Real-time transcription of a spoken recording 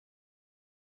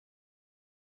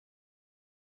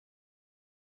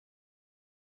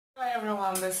Hi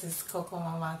everyone, this is Coco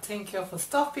Mama. Thank you for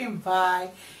stopping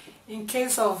by. In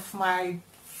case of my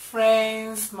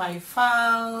friends, my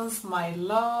fans, my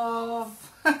love,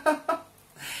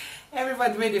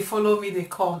 everybody when they follow me, they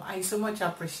come. I so much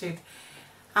appreciate.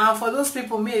 And for those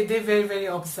people, me they very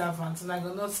observant, and I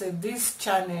will not say this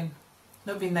channel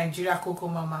not be Nigeria Coco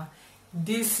Mama.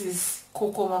 This is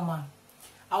Coco Mama.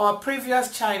 Our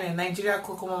previous channel, Nigeria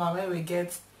Coco Mama, where we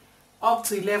get up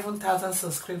to 11,000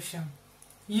 subscription.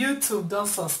 YouTube don't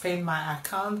suspend my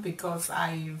account because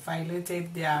I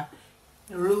violated their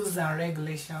rules and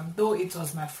regulations, though it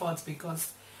was my fault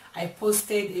because I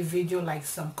posted a video like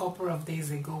some couple of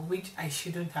days ago which I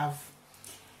shouldn't have.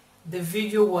 The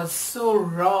video was so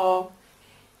raw.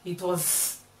 It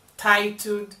was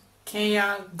titled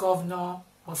Kenya governor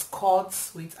was caught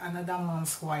with another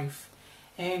man's wife,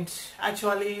 and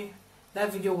actually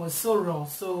that video was so raw,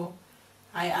 so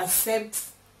I accept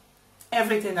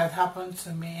everything that happened to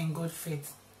me in good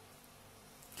faith.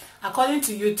 According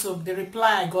to YouTube, the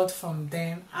reply I got from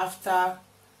them after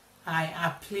I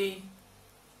appealed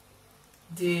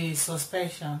the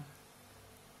suspension,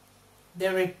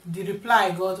 the reply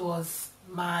I got was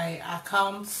my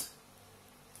account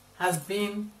has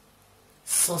been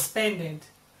suspended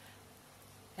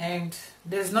and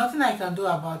there's nothing I can do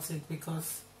about it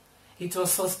because it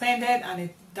was suspended, and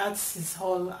that's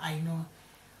all I know.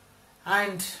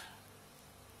 And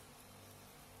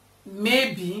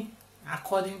maybe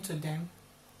according to them,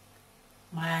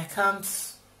 my account,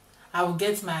 I will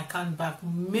get my account back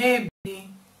maybe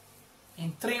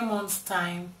in 3 months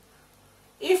time,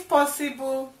 if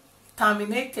possible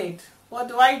terminated. What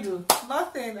do?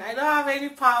 Nothing. I don't have any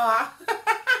power.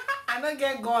 I don't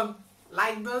get gone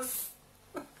like those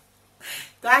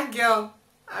that girl.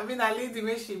 I mean, I leave the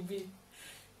way she be.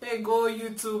 They go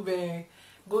YouTube,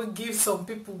 go give some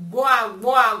people boah.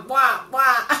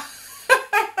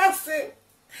 Say,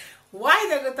 why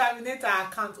they go terminate our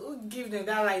account? Who give them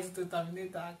that right to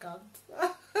terminate our account?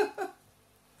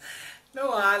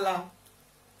 No wahala.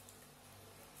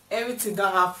 Everything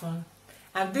don't happen.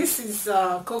 And this is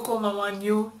Coco Mama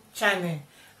new channel.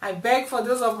 I beg for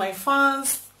those of my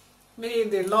fans, maybe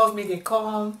they love me, they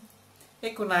come,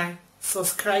 make una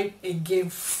subscribe again,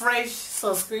 fresh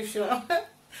subscription.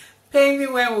 Pay me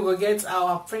when we will get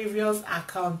our previous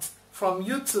account from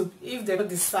YouTube. If they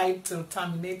decide to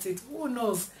terminate it, who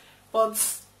knows?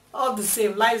 But all the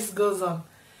same, life goes on.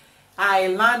 I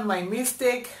learned my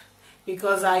mistake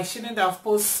because I shouldn't have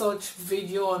posted such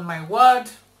video on my word.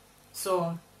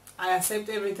 So I accept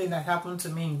everything that happened to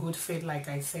me in good faith, like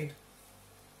I said.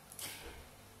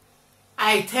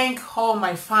 I thank all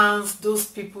my fans, those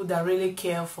people that really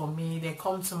care for me. They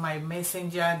come to my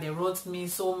messenger, they wrote me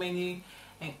so many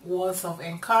words of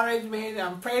encouragement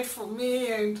and prayed for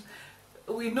me, and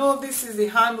we know this is the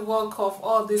handwork of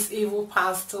all these evil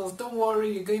pastors. Don't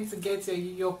worry, you're going to get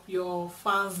your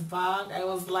fans back. I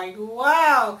was like,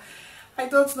 wow, I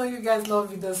don't know you guys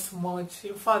love me this much.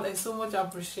 In fact, I so much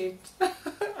appreciate.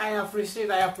 I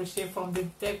appreciate from the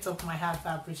depth of my heart.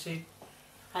 I appreciate.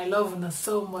 I love you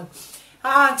so much.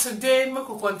 Today we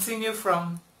will continue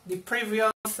from the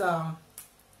previous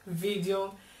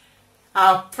video,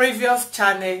 our previous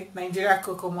channel, Nigeria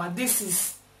Coco Mama. This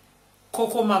is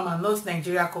Coco Mama, not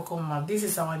Nigeria Coco Mama. This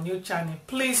is our new channel.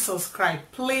 Please subscribe.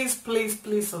 Please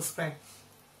subscribe.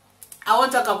 I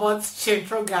want to talk about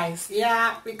Shentro, guys.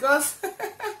 Yeah, because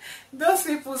those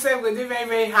people say we're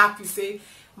very happy, say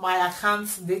my account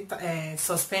they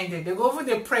suspended. They go over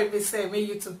the pray, they say may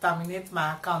YouTube terminate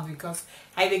my account because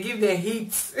I they give the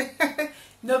hits.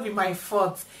 No be my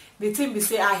fault. The thing be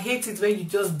say I hate it when you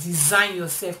just design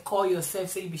yourself, call yourself,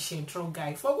 say you be Shentro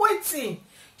guy. For what thing?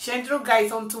 Shentro guy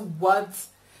is onto what?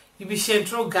 You be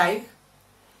Shentro guy.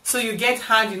 So you get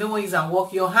hand, you know when it's at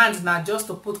work, your hand now just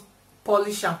to put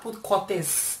polish and put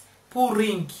cutters, put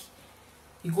ring.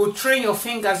 You go train your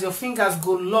fingers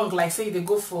go long, like say they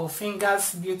go for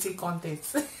fingers beauty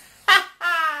contest.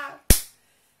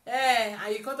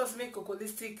 And you got to make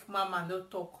cocolistic mama no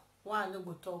talk. Why I no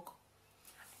go talk?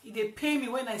 They pay me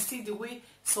when I see the way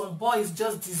some boys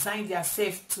just design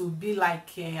themselves to be like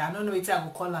I don't know what I go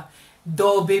call her,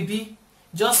 doll baby.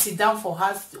 Just sit down for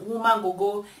her. Woman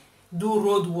go do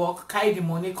road work, carry the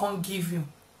money, can't give you.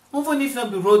 Even if not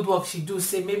be road work she do,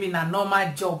 say maybe in a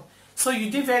normal job. So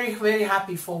you did very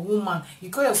happy for woman.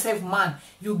 You call yourself man.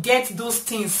 You get those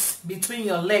things between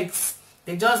your legs.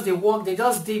 They work. They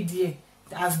just did there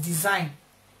as design.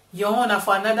 Your own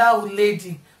for another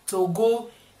lady to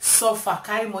go suffer,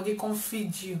 carry money, come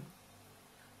feed you.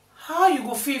 How you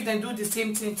go feed and do the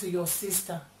same thing to your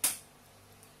sister?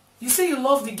 You say you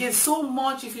love the girl so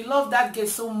much. If you love that girl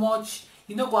so much,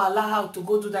 You no go allow her to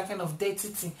go do that kind of dirty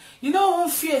thing. You no even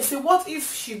fear say what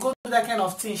if she go do that kind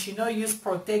of thing, she no use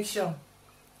protection,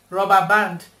 rubber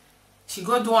band, she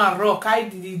go do and rock, carry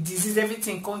the disease,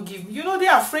 everything can't give me. You know they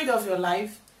are afraid of your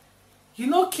life. You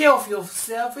no care of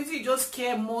yourself. You just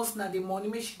care most na the money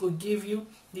wey she go give you,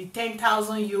 the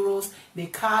 10,000 euros, the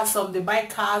cars. Some they buy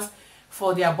cars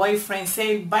for their boyfriend,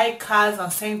 say buy cars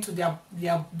and send to their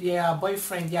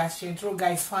boyfriend, their Shentro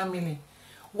guys family.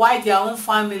 Why their own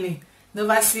family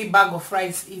never see bag of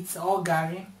rice eat or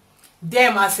garri?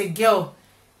 Them as a girl,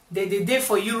 they dey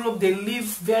for Europe, they live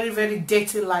very, very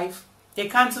dirty life. They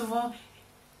can't even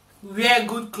wear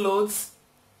good clothes,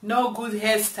 no good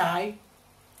hairstyle,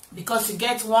 because you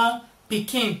get one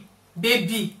pikin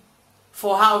baby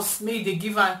for house, make they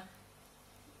give her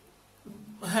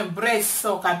breast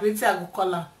suck, I go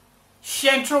call her.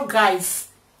 Shentro guys,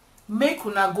 make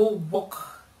una go walk.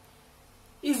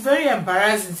 It's very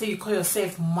embarrassing. Say you call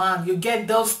yourself man, you get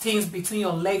those things between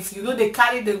your legs. You know they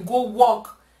carry them go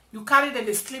walk. You carry them,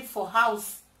 they sleep for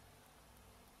house.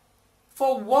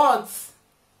 For what?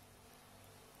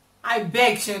 I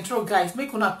beg Shentro guys,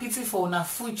 make una pity for una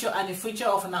future and the future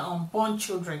of una unborn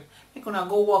children. Make una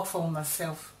go work for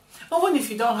yourself. Even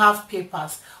if you don't have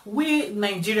papers, we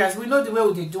Nigerians, we know the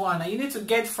way they do it. You need to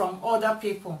get from other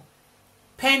people,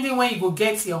 pending when you go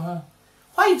get your home.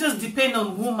 Why you just depend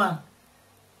on woman?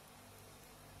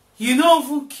 You don't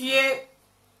even care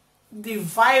the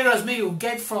virus may you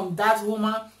get from that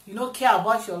woman. You don't care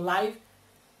about your life.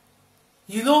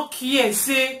 You don't care,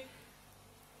 say,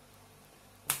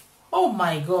 oh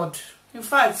my God. In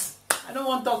fact, I don't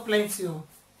want to talk plenty.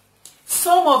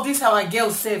 Some of these our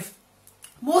girls say,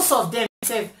 most of them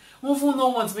say, even no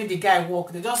want to make the guy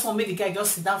work. They just want to make the guy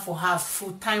just sit down for house,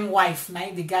 full-time wife. Now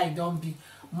the guy don't be.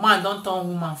 Man don't turn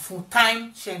woman,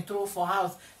 full-time Shentro for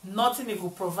house. Nothing he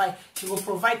will provide. She will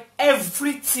provide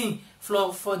everything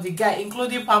for the guy,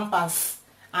 including pampers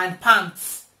and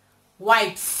pants,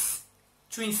 wipes,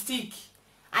 twin stick,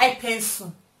 eye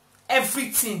pencil,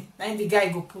 everything. Then the guy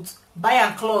go put. Buy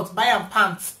and clothes, buy and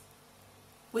pants.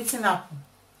 Waiting happen.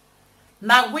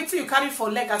 Now wait till you carry for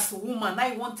leg as a woman. Now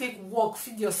you won't take work,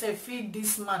 feed yourself, feed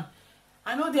this man.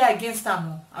 I know they're against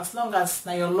them. As long as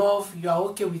now your love, you are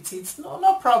okay with it.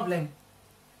 No problem.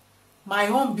 My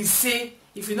home be say,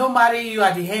 if you don't marry you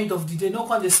at the end of the day, no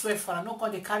can they swear for her, no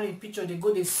can they carry a picture, they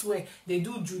go, they swear, they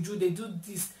do juju, they do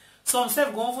this. Some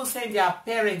self go over send their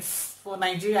parents for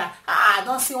Nigeria. I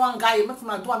don't see one guy, you make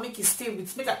him do and make it stay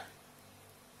with make a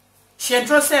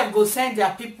Shentro self go send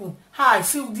their people. I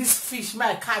see this fish,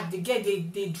 my cat, they get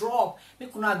they drop.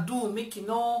 Make una do, make it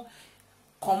no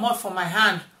come out from my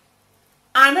hand.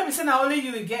 And maybe say now only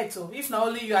you will get to. If not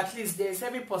only you, at least there's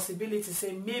every possibility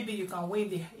say maybe you can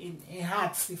win in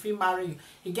hearts if he marry you.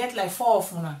 You get like 4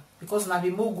 of una because una be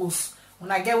moguls.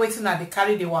 When I get waiting at they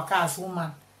carry the waka as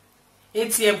woman.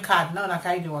 ATM card now una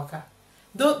carry the waka.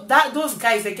 Those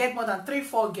guys they get more than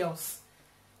 3-4 girls.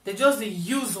 They just they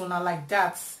use una like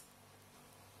that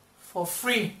for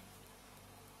free.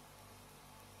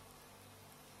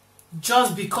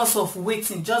 Just because of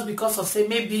waiting, just because of say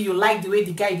maybe you like the way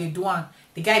the guy they do one,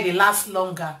 the guy they last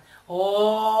longer,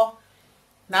 or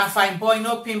now fine boy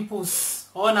no pimples,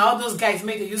 or now all those guys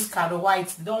make they use card white,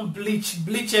 they don't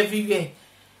bleach everywhere.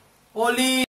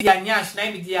 Only their nyash now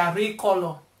be their real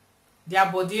color, their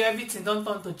body everything don't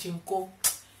turn to chinko.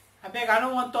 I beg I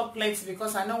don't want to talk plenty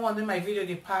because I don't want in my video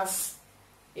they pass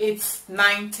 8,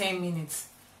 9, 10 minutes.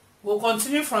 We'll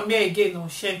continue from here again on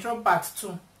Shentro part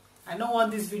 2. I don't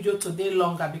want this video today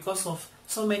longer because of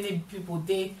so many people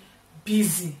they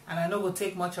busy and I don't go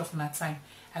take much of my time.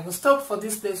 I will stop for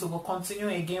this place. We will continue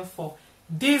again for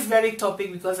this very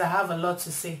topic because I have a lot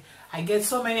to say. I get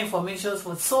so many information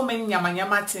for so many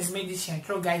nyama things made these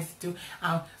Shentro guys do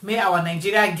and may our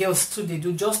Nigeria girls too they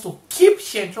do just to keep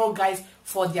Shentro guys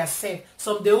for their self.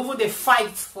 Some they even they fight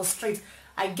for straight.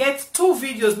 I get 2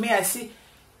 videos may I see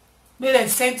may them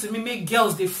send to me make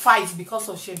girls they fight because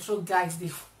of Shentro guys they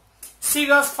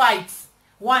serious fights.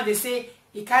 One they say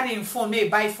he carry him phone may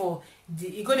buy for the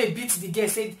he gonna beat the girl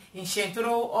said in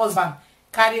Shentro husband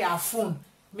carry her phone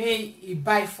may he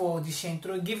buy for the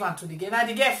Shentro give her to the girl. Now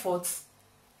the girl fought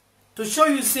to show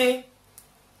you say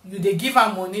you they give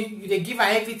her money, you they give her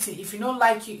everything. If you don't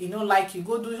like you, you don't like you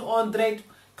go do 100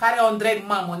 carry 100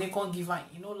 man money can't give her,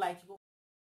 you don't like you.